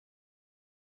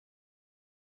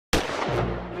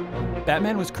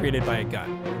Batman was created by a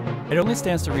gun. It only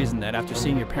stands to reason that after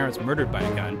seeing your parents murdered by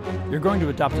a gun, you're going to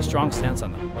adopt a strong stance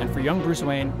on them, and for young Bruce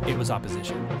Wayne, it was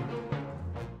opposition.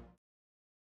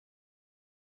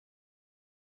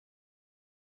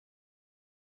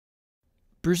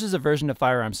 Bruce's aversion to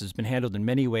firearms has been handled in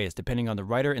many ways depending on the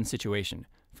writer and situation,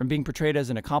 from being portrayed as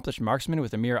an accomplished marksman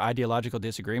with a mere ideological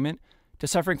disagreement, to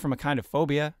suffering from a kind of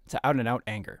phobia, to out-and-out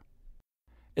anger.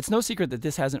 It's no secret that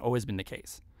this hasn't always been the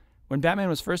case. When Batman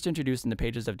was first introduced in the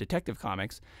pages of Detective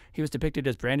Comics, he was depicted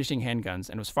as brandishing handguns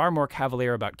and was far more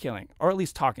cavalier about killing, or at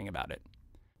least talking about it.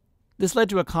 This led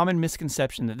to a common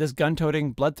misconception that this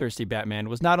gun-toting, bloodthirsty Batman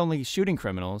was not only shooting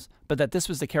criminals, but that this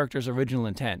was the character's original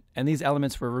intent, and these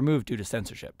elements were removed due to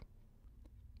censorship.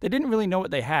 They didn't really know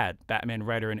what they had, Batman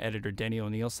writer and editor Denny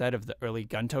O'Neil said of the early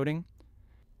gun-toting.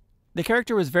 The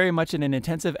character was very much in an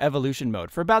intensive evolution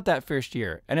mode for about that first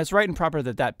year, and it's right and proper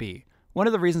that that be. One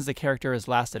of the reasons the character has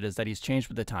lasted is that he's changed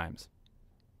with the times.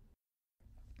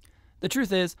 The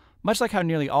truth is, much like how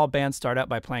nearly all bands start out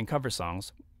by playing cover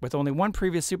songs, with only one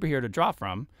previous superhero to draw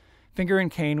from, Finger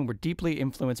and Kane were deeply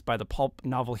influenced by the pulp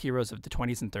novel heroes of the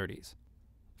 20s and 30s.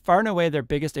 Far and away their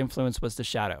biggest influence was the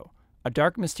Shadow, a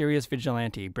dark, mysterious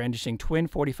vigilante brandishing twin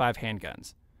 .45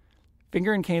 handguns.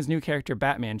 Finger and Kane's new character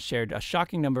Batman shared a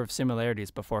shocking number of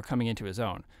similarities before coming into his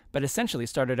own, but essentially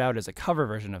started out as a cover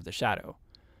version of the Shadow.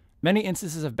 Many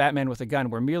instances of Batman with a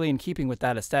gun were merely in keeping with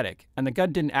that aesthetic, and the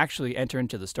gun didn't actually enter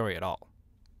into the story at all.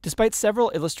 Despite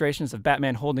several illustrations of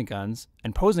Batman holding guns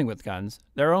and posing with guns,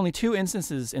 there are only 2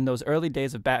 instances in those early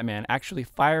days of Batman actually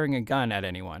firing a gun at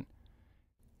anyone.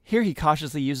 Here he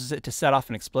cautiously uses it to set off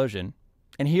an explosion,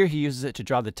 and here he uses it to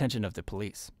draw the attention of the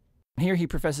police. And here he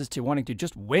professes to wanting to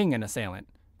just wing an assailant.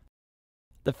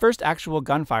 The first actual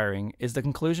gun firing is the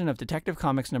conclusion of Detective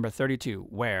Comics number 32,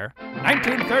 where,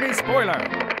 1930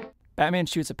 spoiler! Batman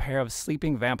shoots a pair of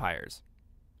sleeping vampires.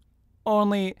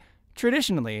 Only,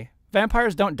 traditionally,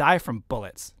 vampires don't die from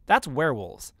bullets. That's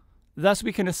werewolves. Thus,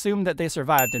 we can assume that they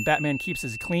survived and Batman keeps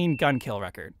his clean gun kill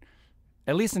record.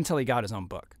 At least until he got his own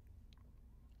book.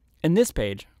 In this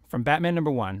page, from Batman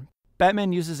number 1,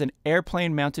 Batman uses an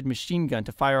airplane-mounted machine gun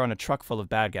to fire on a truck full of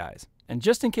bad guys. And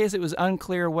just in case it was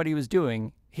unclear what he was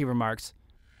doing, he remarks,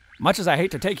 "Much as I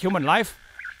hate to take human life,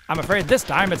 I'm afraid this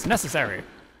time it's necessary."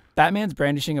 Batman's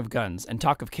brandishing of guns and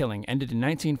talk of killing ended in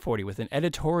 1940 with an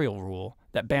editorial rule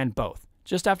that banned both,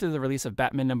 just after the release of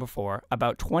Batman number 4,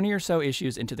 about 20 or so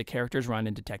issues into the character's run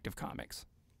in Detective Comics.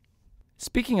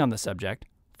 Speaking on the subject,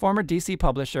 former DC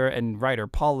publisher and writer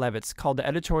Paul Levitz called the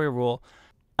editorial rule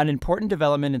an important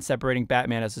development in separating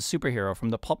Batman as a superhero from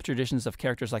the pulp traditions of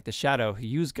characters like the Shadow who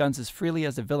use guns as freely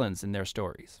as the villains in their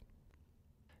stories.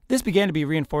 This began to be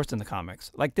reinforced in the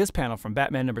comics, like this panel from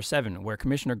Batman number 7, where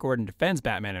Commissioner Gordon defends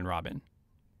Batman and Robin,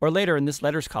 or later in this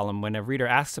letters column when a reader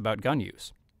asks about gun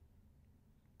use.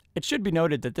 It should be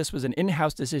noted that this was an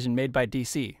in-house decision made by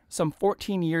DC, some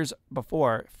 14 years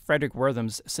before Frederick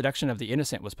Wertham's Seduction of the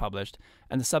Innocent was published,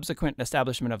 and the subsequent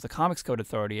establishment of the Comics Code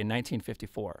Authority in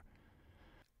 1954.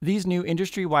 These new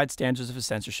industry-wide standards of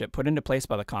censorship put into place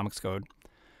by the Comics Code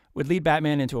would lead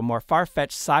Batman into a more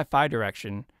far-fetched sci-fi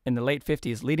direction in the late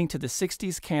 50s, leading to the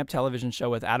 60s camp television show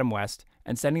with Adam West,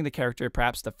 and sending the character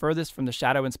perhaps the furthest from the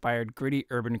Shadow-inspired gritty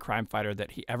urban crime fighter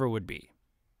that he ever would be.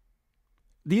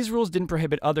 These rules didn't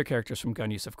prohibit other characters from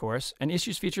gun use, of course, and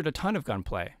issues featured a ton of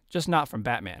gunplay, just not from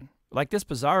Batman. Like this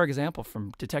bizarre example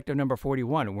from Detective number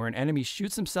 41, where an enemy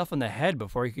shoots himself in the head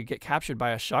before he could get captured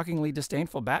by a shockingly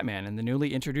disdainful Batman and the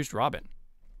newly introduced Robin.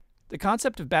 The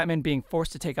concept of Batman being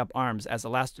forced to take up arms as a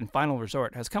last and final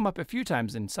resort has come up a few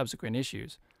times in subsequent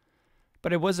issues,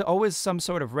 but it was always some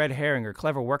sort of red herring or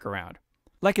clever workaround,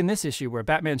 like in this issue where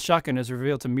Batman's shotgun is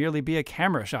revealed to merely be a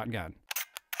camera shotgun.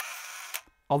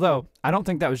 Although, I don't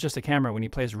think that was just a camera when he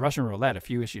plays Russian roulette a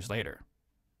few issues later.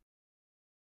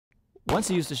 Once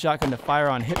he used the shotgun to fire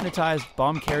on hypnotized,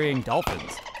 bomb-carrying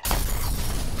dolphins.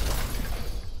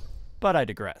 But I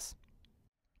digress.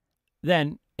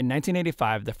 Then, in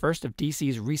 1985, the first of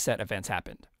DC's reset events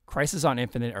happened, Crisis on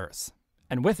Infinite Earths,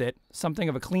 and with it, something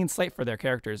of a clean slate for their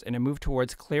characters in a move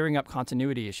towards clearing up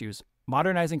continuity issues,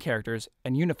 modernizing characters,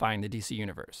 and unifying the DC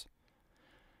universe.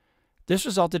 This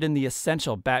resulted in the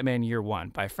essential Batman Year One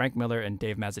by Frank Miller and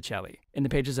Dave Mazzucchelli in the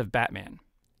pages of Batman.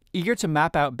 Eager to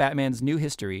map out Batman's new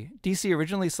history, DC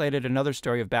originally slated another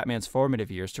story of Batman's formative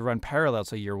years to run parallel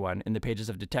to Year One in the pages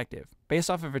of Detective, based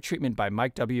off of a treatment by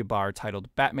Mike W. Barr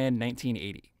titled Batman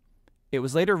 1980. It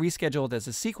was later rescheduled as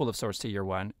a sequel of sorts to Year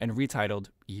One and retitled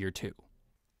Year Two.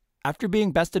 After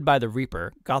being bested by the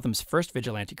Reaper, Gotham's first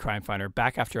vigilante crime fighter,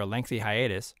 back after a lengthy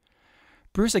hiatus,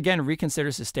 Bruce again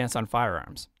reconsiders his stance on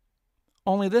firearms.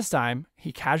 Only this time,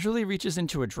 he casually reaches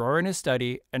into a drawer in his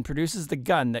study and produces the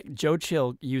gun that Joe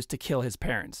Chill used to kill his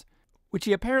parents, which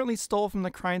he apparently stole from the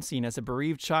crime scene as a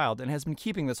bereaved child and has been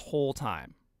keeping this whole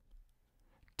time.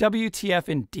 WTF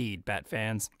indeed, Bat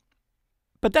fans.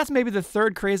 But that's maybe the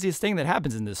third craziest thing that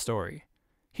happens in this story.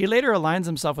 He later aligns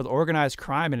himself with organized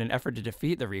crime in an effort to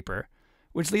defeat the Reaper,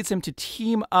 which leads him to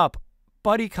team up,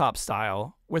 buddy cop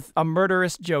style, with a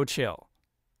murderous Joe Chill.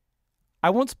 I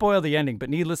won't spoil the ending,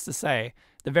 but needless to say,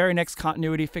 the very next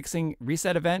continuity-fixing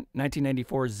reset event,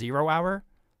 1994's Zero Hour,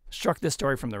 struck this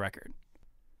story from the record.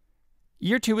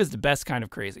 Year 2 is the best kind of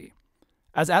crazy.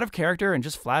 As out of character and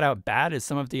just flat-out bad as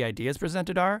some of the ideas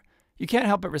presented are, you can't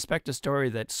help but respect a story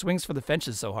that swings for the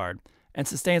fences so hard and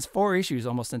sustains 4 issues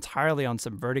almost entirely on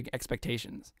subverting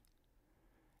expectations.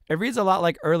 It reads a lot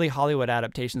like early Hollywood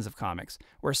adaptations of comics,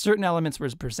 where certain elements were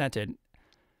presented,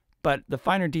 but the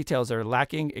finer details are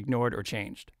lacking, ignored, or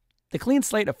changed. The clean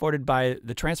slate afforded by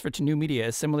the transfer to new media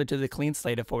is similar to the clean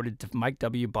slate afforded to Mike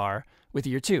W. Barr with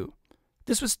Year 2.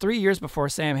 This was 3 years before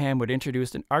Sam Hamm would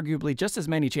introduce arguably just as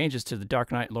many changes to the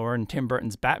Dark Knight lore in Tim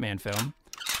Burton's Batman film,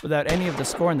 without any of the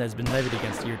scorn that has been levied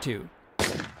against Year 2.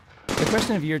 The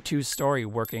question of Year 2's story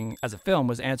working as a film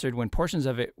was answered when portions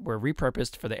of it were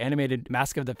repurposed for the animated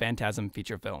Mask of the Phantasm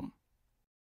feature film.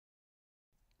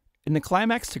 In the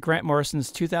climax to Grant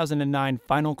Morrison's 2009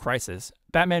 Final Crisis,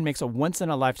 Batman makes a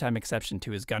once-in-a-lifetime exception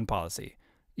to his gun policy,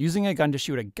 using a gun to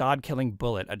shoot a god-killing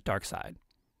bullet at Darkseid.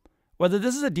 Whether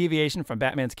this is a deviation from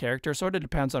Batman's character sort of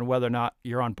depends on whether or not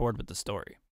you're on board with the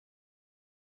story.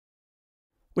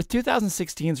 With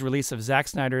 2016's release of Zack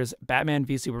Snyder's Batman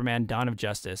v Superman: Dawn of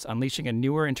Justice unleashing a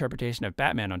newer interpretation of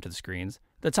Batman onto the screens,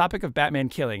 the topic of Batman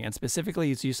killing, and specifically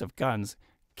his use of guns,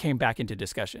 came back into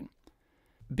discussion.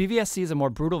 BVS sees a more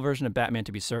brutal version of Batman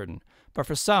to be certain, but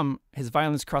for some, his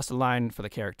violence crossed the line for the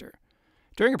character.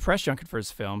 During a press junket for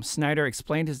his film, Snyder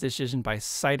explained his decision by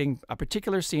citing a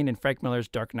particular scene in Frank Miller's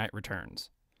Dark Knight Returns.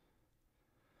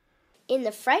 In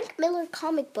the Frank Miller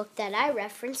comic book that I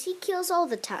reference, he kills all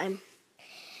the time.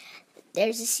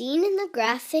 There's a scene in the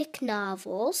graphic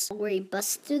novels where he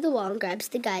busts through the wall and grabs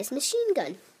the guy's machine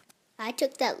gun. I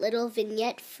took that little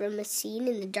vignette from a scene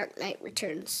in The Dark Knight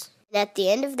Returns. And at the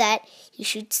end of that, he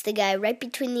shoots the guy right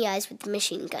between the eyes with the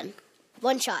machine gun.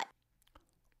 One shot.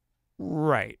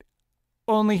 Right.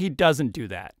 Only he doesn't do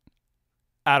that.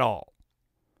 At all.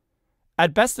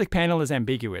 At best, the panel is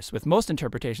ambiguous, with most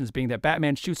interpretations being that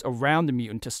Batman shoots around the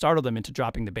mutant to startle them into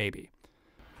dropping the baby.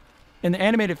 In the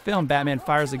animated film, Batman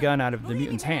fires a gun out of the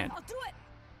mutant's hand.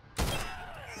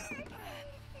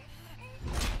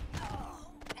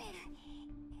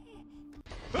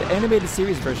 The animated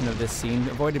series version of this scene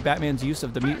avoided Batman's use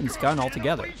of the mutant's gun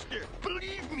altogether.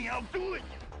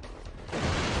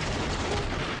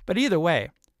 But either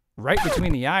way, right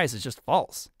between the eyes is just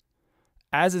false,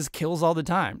 as is kills all the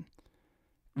time.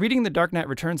 Reading The Dark Knight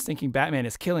Returns thinking Batman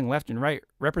is killing left and right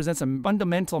represents a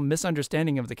fundamental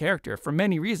misunderstanding of the character for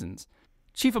many reasons,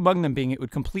 chief among them being it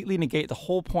would completely negate the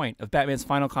whole point of Batman's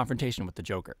final confrontation with the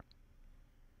Joker.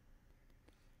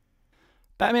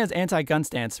 Batman's anti-gun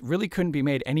stance really couldn't be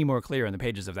made any more clear in the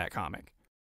pages of that comic.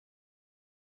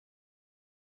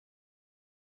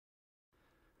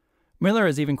 Miller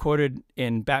is even quoted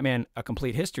in Batman: A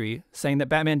Complete History saying that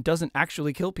Batman doesn't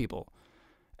actually kill people,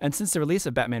 and since the release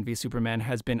of Batman v Superman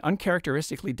has been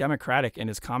uncharacteristically democratic in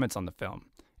his comments on the film,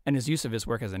 and his use of his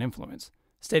work as an influence,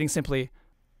 stating simply,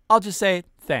 "I'll just say,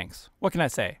 thanks. What can I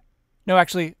say? No,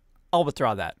 actually, I'll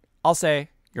withdraw that. I'll say,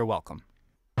 you're welcome."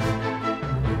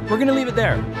 We're going to leave it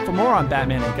there. For more on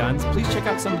Batman and guns, please check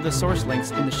out some of the source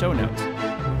links in the show notes.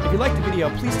 If you liked the video,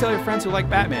 please tell your friends who like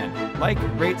Batman. Like,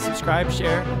 rate, subscribe,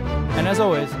 share, and as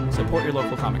always, support your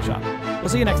local comic shop. We'll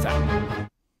see you next time.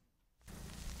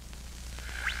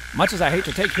 Much as I hate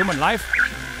to take human life,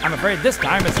 I'm afraid this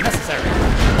time it's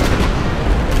necessary.